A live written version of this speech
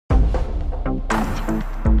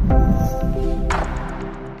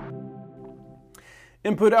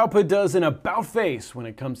Input-output does an about-face when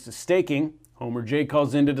it comes to staking. Homer J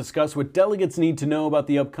calls in to discuss what delegates need to know about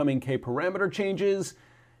the upcoming K-parameter changes.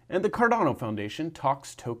 And the Cardano Foundation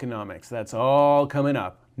talks tokenomics. That's all coming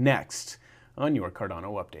up next on your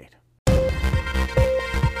Cardano Update.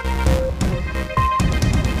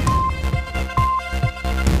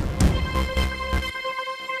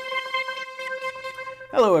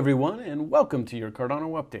 Hello everyone, and welcome to your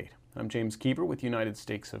Cardano Update. I'm James Keeper with United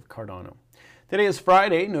Stakes of Cardano. Today is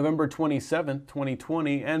Friday, November 27th,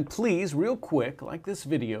 2020, and please, real quick, like this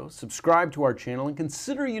video, subscribe to our channel, and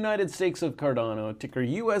consider United Stakes of Cardano, ticker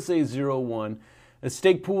USA01, a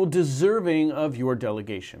stake pool deserving of your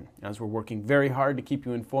delegation, as we're working very hard to keep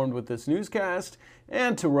you informed with this newscast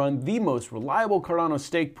and to run the most reliable Cardano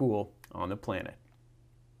stake pool on the planet.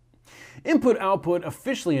 Input-output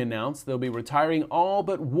officially announced they'll be retiring all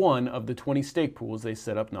but one of the 20 stake pools they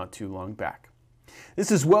set up not too long back.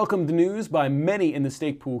 This is welcomed news by many in the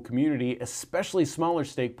stake pool community, especially smaller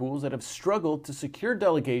stake pools that have struggled to secure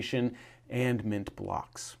delegation and mint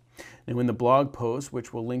blocks. Now, in the blog post,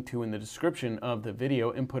 which we'll link to in the description of the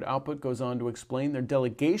video, Input-output goes on to explain their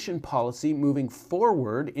delegation policy moving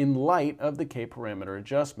forward in light of the K-parameter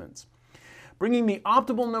adjustments, bringing the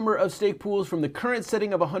optimal number of stake pools from the current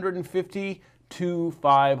setting of 150 to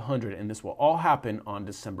 500, and this will all happen on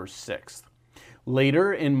December 6th.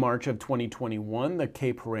 Later in March of 2021, the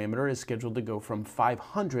K-parameter is scheduled to go from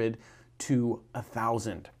 500 to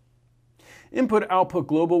 1,000. Input-output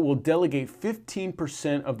Global will delegate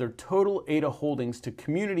 15% of their total ADA holdings to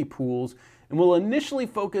community pools and will initially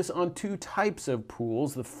focus on two types of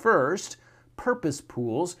pools. The first, purpose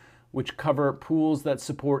pools, which cover pools that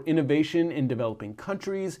support innovation in developing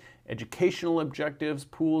countries, educational objectives,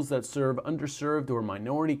 pools that serve underserved or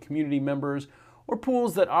minority community members, or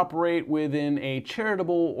pools that operate within a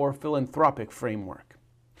charitable or philanthropic framework.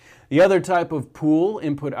 The other type of pool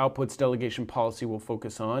Input-output's delegation policy will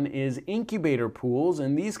focus on is incubator pools,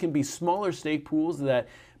 and these can be smaller stake pools that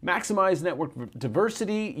maximize network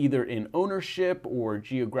diversity, either in ownership or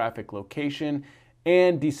geographic location,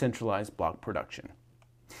 and decentralized block production.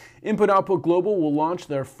 Input-output Global will launch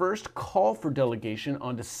their first call for delegation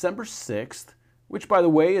on December 6th, which, by the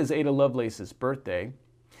way, is Ada Lovelace's birthday,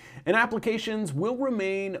 and applications will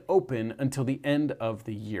remain open until the end of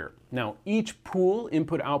the year. Now, each pool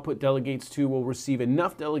Input-output delegates to will receive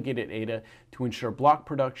enough delegated ADA to ensure block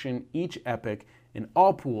production each epoch, and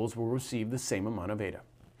all pools will receive the same amount of ADA.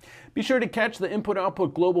 Be sure to catch the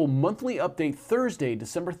Input-output Global monthly update Thursday,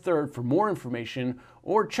 December 3rd for more information,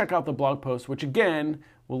 or check out the blog post, which again,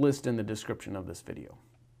 we'll list in the description of this video.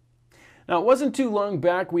 Now, it wasn't too long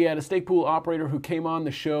back we had a stake pool operator who came on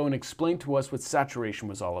the show and explained to us what saturation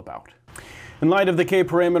was all about. In light of the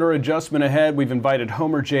K-parameter adjustment ahead, we've invited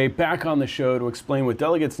Homer J back on the show to explain what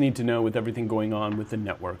delegates need to know with everything going on with the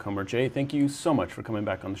network. Homer J, thank you so much for coming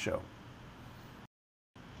back on the show.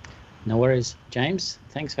 No worries, James.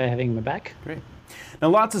 Thanks for having me back. Great. Now,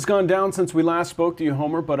 lots has gone down since we last spoke to you,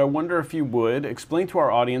 Homer, but I wonder if you would explain to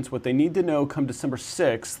our audience what they need to know come December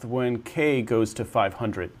 6th when K goes to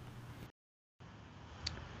 500.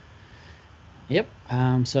 Yep.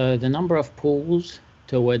 So the number of pools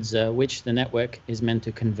towards which the network is meant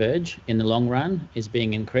to converge in the long run is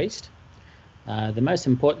being increased. The most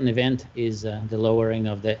important event is the lowering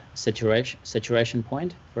of the saturation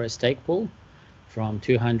point for a stake pool from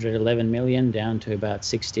 211 million down to about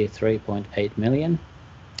 63.8 million.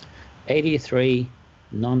 83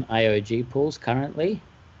 non-IOG pools currently,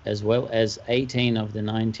 as well as 18 of the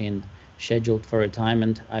 19 scheduled for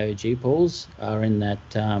retirement IOG pools are in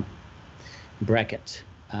that bracket.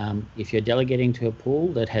 If you're delegating to a pool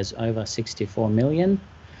that has over 64 million,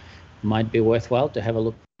 might be worthwhile to have a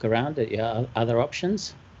look around at your other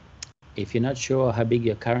options. If you're not sure how big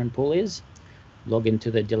your current pool is, log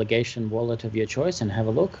into the delegation wallet of your choice and have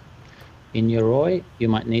a look. In your ROI, you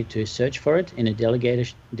might need to search for it in a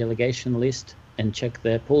delegation list and check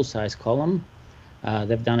the pool size column.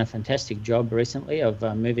 They've done a fantastic job recently of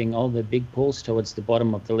moving all the big pools towards the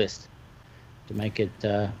bottom of the list to make it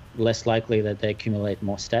less likely that they accumulate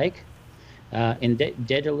more stake. In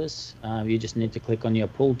Daedalus, you just need to click on your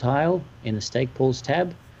pool tile in the Stake Pools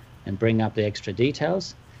tab and bring up the extra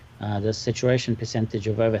details. The saturation percentage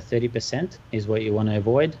of over 30% is what you want to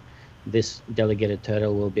avoid. This delegated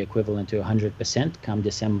total will be equivalent to 100% come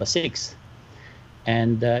December 6th.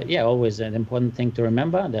 And yeah, always an important thing to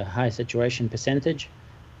remember, the high saturation percentage,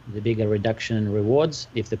 the bigger reduction in rewards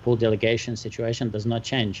if the pool delegation situation does not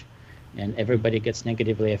change. and everybody gets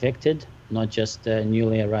negatively affected, not just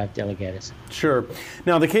newly arrived delegators. Sure.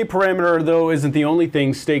 Now, the K parameter, though, isn't the only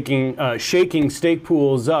thing shaking stake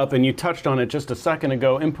pools up, and you touched on it just a second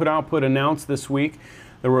ago. Input-Output announced this week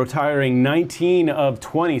they're retiring 19 of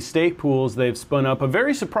 20 stake pools they've spun up, a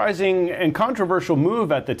very surprising and controversial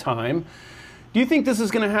move at the time. Do you think this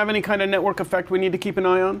is going to have any kind of network effect we need to keep an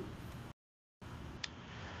eye on?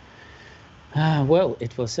 Well,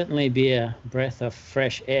 it will certainly be a breath of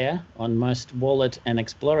fresh air on most Wallet and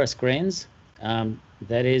Explorer screens.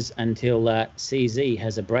 That is until CZ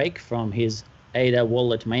has a break from his ADA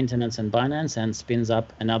wallet maintenance and Binance and spins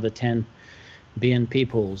up another 10 BNP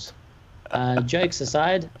pools. Jokes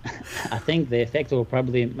aside, I think the effect will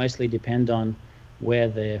probably mostly depend on where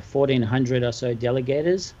the 1,400 or so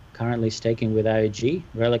delegators currently staking with IOG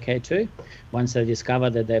relocate to once they discover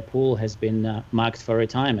that their pool has been marked for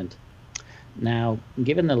retirement. Now,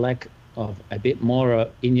 given the lack of a bit more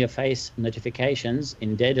in-your-face notifications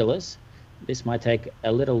in Daedalus, this might take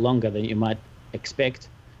a little longer than you might expect,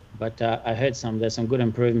 but I heard there's some good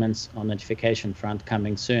improvements on notification front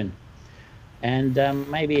coming soon. And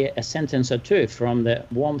maybe a sentence or two from the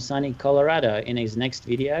warm, sunny Colorado in his next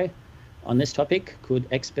video on this topic could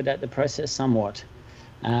expedite the process somewhat.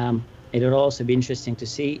 It would also be interesting to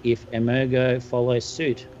see if Emergo follows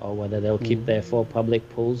suit or whether they'll keep their 4 public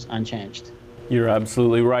pools unchanged. You're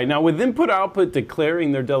absolutely right. Now, with Input-Output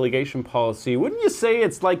declaring their delegation policy, wouldn't you say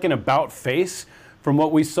it's like an about face from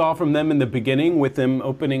what we saw from them in the beginning with them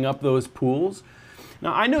opening up those pools?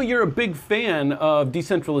 Now, I know you're a big fan of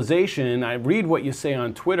decentralization. I read what you say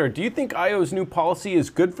on Twitter. Do you think IO's new policy is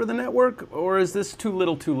good for the network, or is this too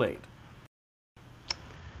little too late?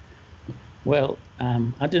 Well,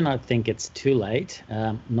 I do not think it's too late,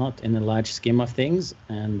 not in the large scheme of things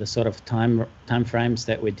and the sort of time frames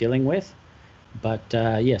that we're dealing with. But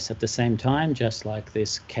yes, at the same time, just like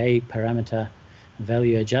this K parameter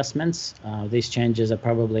value adjustments, these changes are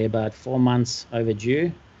probably about 4 months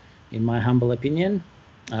overdue, in my humble opinion.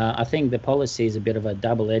 I think the policy is a bit of a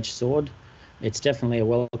double-edged sword. It's definitely a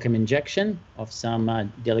welcome injection of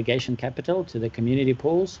some delegation capital to the community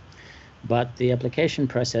pools, but the application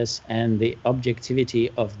process and the objectivity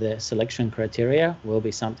of the selection criteria will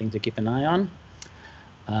be something to keep an eye on.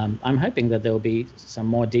 I'm hoping that there will be some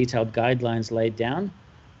more detailed guidelines laid down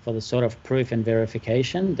for the sort of proof and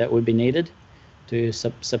verification that would be needed to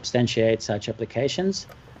substantiate such applications,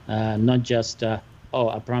 not just, oh,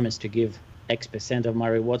 I promise to give X% of my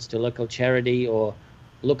rewards to local charity, or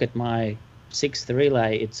look at my 6th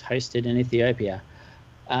relay, it's hosted in Ethiopia.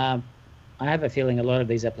 I have a feeling a lot of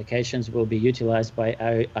these applications will be utilized by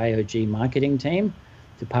IOG marketing team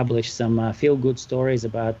to publish some feel-good stories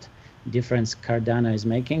about difference Cardano is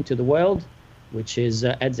making to the world, which is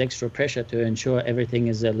adds extra pressure to ensure everything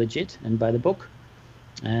is legit and by the book.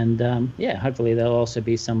 And yeah, hopefully there'll also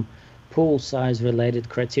be some pool size related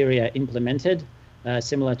criteria implemented,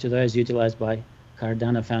 similar to those utilized by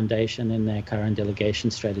Cardano Foundation in their current delegation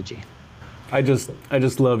strategy. I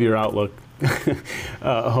just love your outlook.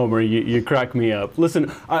 Homer, you crack me up.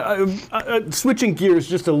 Listen, switching gears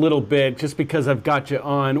just a little bit, just because I've got you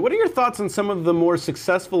on, what are your thoughts on some of the more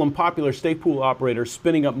successful and popular stake pool operators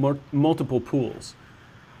spinning up multiple pools?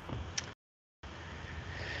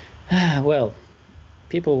 Well,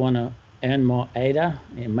 people want to earn more ADA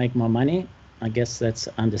and make more money. I guess that's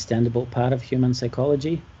an understandable part of human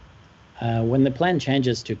psychology. When the plan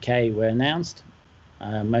changes to K were announced,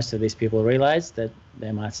 most of these people realized that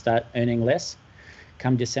they might start earning less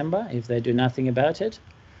come December if they do nothing about it.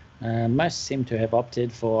 Most seem to have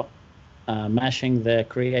opted for mashing the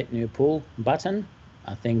create new pool button.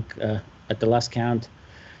 I think at the last count,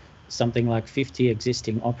 something like 50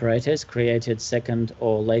 existing operators created second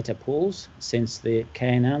or later pools since the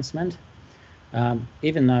K announcement.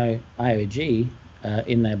 Even though IOG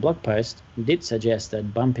in their blog post did suggest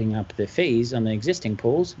that bumping up the fees on the existing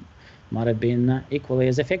pools might have been equally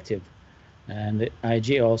as effective. And the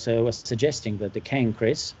IOG also was suggesting that the K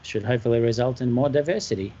increase should hopefully result in more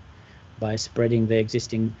diversity by spreading the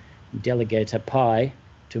existing delegator pie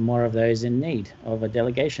to more of those in need of a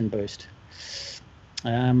delegation boost.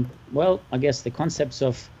 Well, I guess the concepts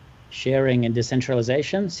of sharing and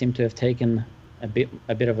decentralization seem to have taken a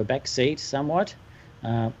bit of a backseat somewhat.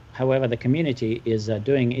 However, the community is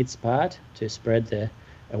doing its part to spread the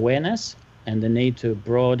awareness and the need to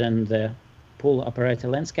broaden the pool operator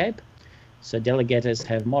landscape, so delegators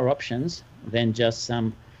have more options than just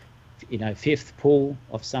some, fifth pool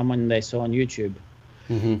of someone they saw on YouTube.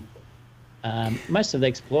 Mm-hmm. Most of the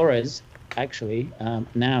explorers actually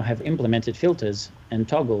now have implemented filters and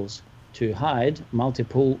toggles to hide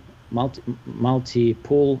multi-pool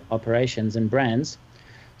operations and brands,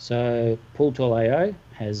 So Pool.io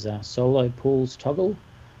has a solo pools toggle.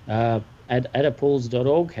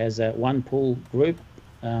 Addapools.org has a one pool group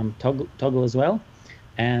toggle as well.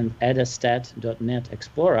 And Addastat.net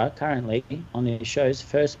Explorer currently only shows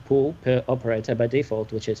first pool per operator by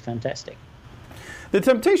default, which is fantastic. The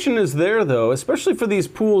temptation is there, though, especially for these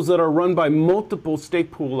pools that are run by multiple stake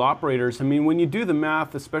pool operators. I mean, when you do the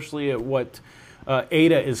math, especially at what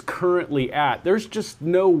ADA is currently at, there's just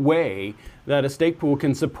no way that a stake pool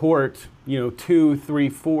can support, 2, 3,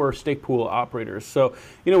 4 stake pool operators. So,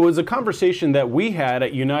 it was a conversation that we had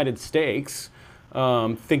at United Stakes,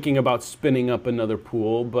 thinking about spinning up another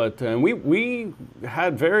pool, but we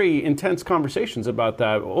had very intense conversations about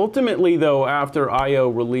that. Ultimately, though, after IO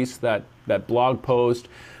released that blog post,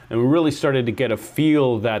 and we really started to get a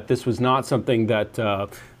feel that this was not something that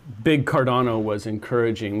Big Cardano was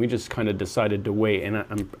encouraging, we just kind of decided to wait, and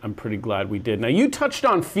I'm pretty glad we did. Now, you touched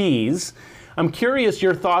on fees. I'm curious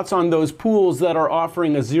your thoughts on those pools that are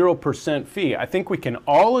offering a 0% fee. I think we can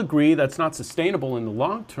all agree that's not sustainable in the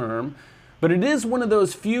long term, but it is one of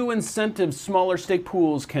those few incentives smaller stake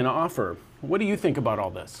pools can offer. What do you think about all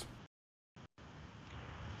this?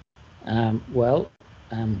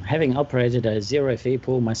 Having operated a zero fee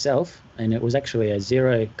pool myself, and it was actually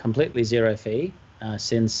a completely zero fee,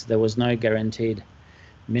 since there was no guaranteed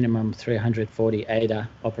minimum 340 ADA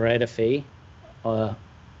operator fee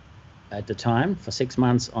at the time for 6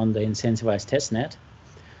 months on the incentivized testnet.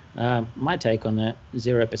 My take on the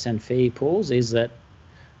 0% fee pools is that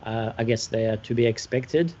I guess they are to be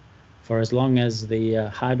expected for as long as the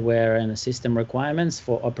hardware and the system requirements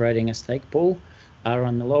for operating a stake pool are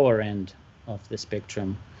on the lower end of the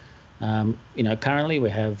spectrum. Currently we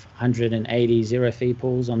have 180 zero fee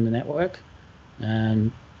pools on the network,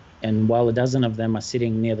 and while a dozen of them are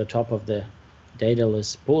sitting near the top of the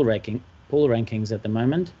Daedalus pool rankings at the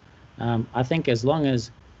moment, I think as long as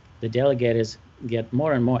the delegators get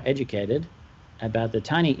more and more educated about the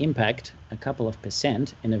tiny impact a couple of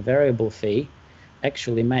percent in a variable fee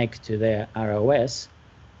actually make to their ROS,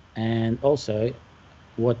 and also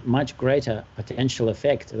what much greater potential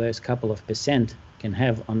effect those couple of percent can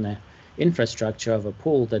have on the infrastructure of a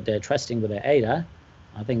pool that they're trusting with their ADA,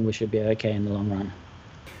 I think we should be okay in the long run.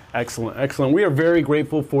 Excellent, excellent. We are very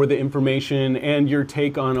grateful for the information and your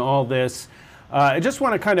take on all this. I just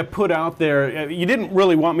want to kind of put out there, you didn't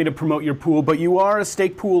really want me to promote your pool, but you are a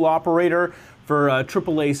stake pool operator for a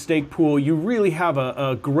AAA stake pool. You really have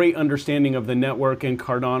a great understanding of the network and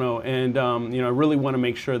Cardano, and I really want to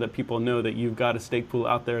make sure that people know that you've got a stake pool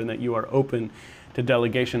out there and that you are open to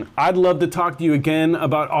delegation. I'd love to talk to you again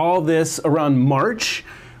about all this around March,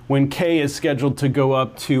 when K is scheduled to go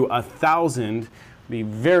up to 1,000. Be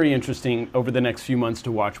very interesting over the next few months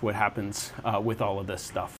to watch what happens with all of this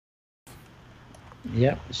stuff.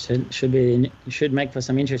 Yeah, should make for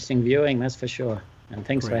some interesting viewing, that's for sure. And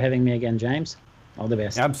thanks for having me again, James. All the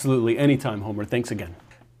best. Absolutely. Anytime, Homer. Thanks again.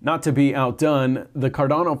 Not to be outdone, the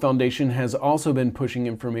Cardano Foundation has also been pushing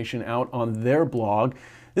information out on their blog.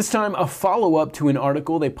 This time, a follow-up to an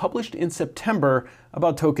article they published in September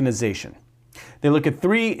about tokenization. They look at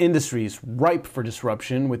 3 industries ripe for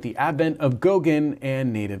disruption with the advent of Goguen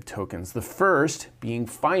and native tokens. The first being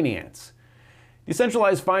finance.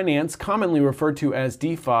 Decentralized finance, commonly referred to as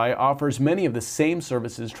DeFi, offers many of the same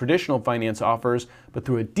services traditional finance offers, but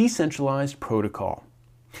through a decentralized protocol.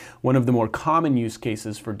 One of the more common use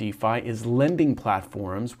cases for DeFi is lending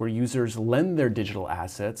platforms where users lend their digital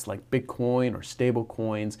assets like Bitcoin or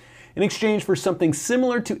stablecoins in exchange for something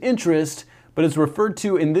similar to interest, but is referred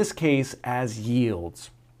to in this case as yields.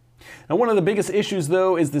 Now, one of the biggest issues,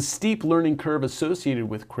 though, is the steep learning curve associated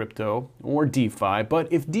with crypto or DeFi, but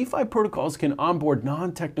if DeFi protocols can onboard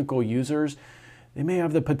non-technical users, they may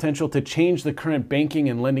have the potential to change the current banking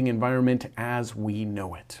and lending environment as we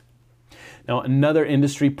know it. Now, another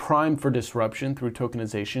industry primed for disruption through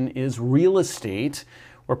tokenization is real estate,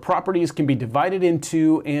 where properties can be divided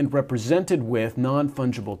into and represented with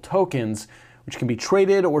non-fungible tokens, which can be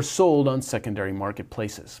traded or sold on secondary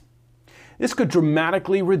marketplaces. This could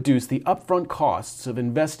dramatically reduce the upfront costs of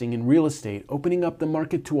investing in real estate, opening up the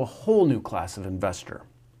market to a whole new class of investor.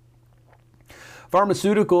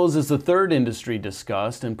 Pharmaceuticals is the third industry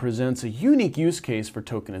discussed and presents a unique use case for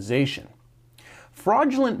tokenization.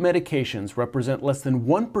 Fraudulent medications represent less than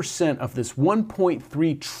 1% of this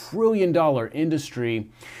 $1.3 trillion industry,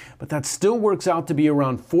 but that still works out to be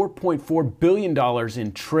around $4.4 billion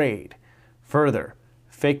in trade. Further,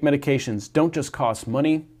 fake medications don't just cost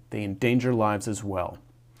money, they endanger lives as well.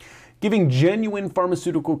 Giving genuine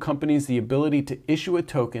pharmaceutical companies the ability to issue a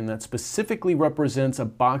token that specifically represents a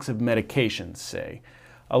box of medications, say,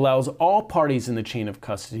 allows all parties in the chain of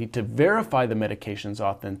custody to verify the medication's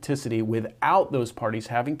authenticity without those parties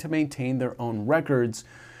having to maintain their own records,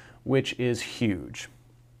 which is huge.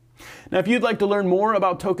 Now, if you'd like to learn more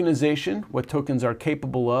about tokenization, what tokens are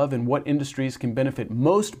capable of, and what industries can benefit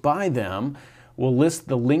most by them, we'll list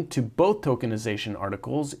the link to both tokenization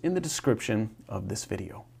articles in the description of this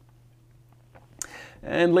video.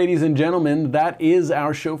 And ladies and gentlemen, that is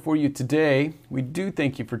our show for you today. We do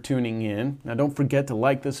thank you for tuning in. Now, don't forget to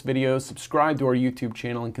like this video, subscribe to our YouTube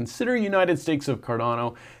channel, and consider United Stakes of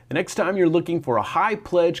Cardano the next time you're looking for a high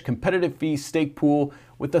pledge, competitive fee stake pool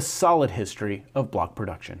with a solid history of block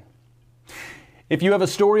production. If you have a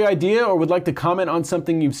story idea or would like to comment on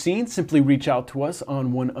something you've seen, simply reach out to us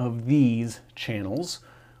on one of these channels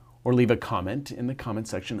or leave a comment in the comment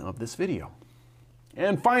section of this video.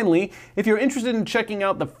 And finally, if you're interested in checking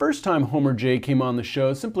out the first time Homer J came on the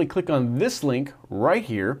show, simply click on this link right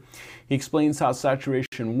here. He explains how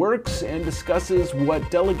saturation works and discusses what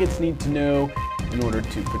delegates need to know in order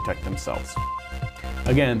to protect themselves.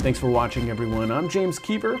 Again, thanks for watching, everyone. I'm James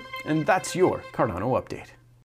Keever, and that's your Cardano Update.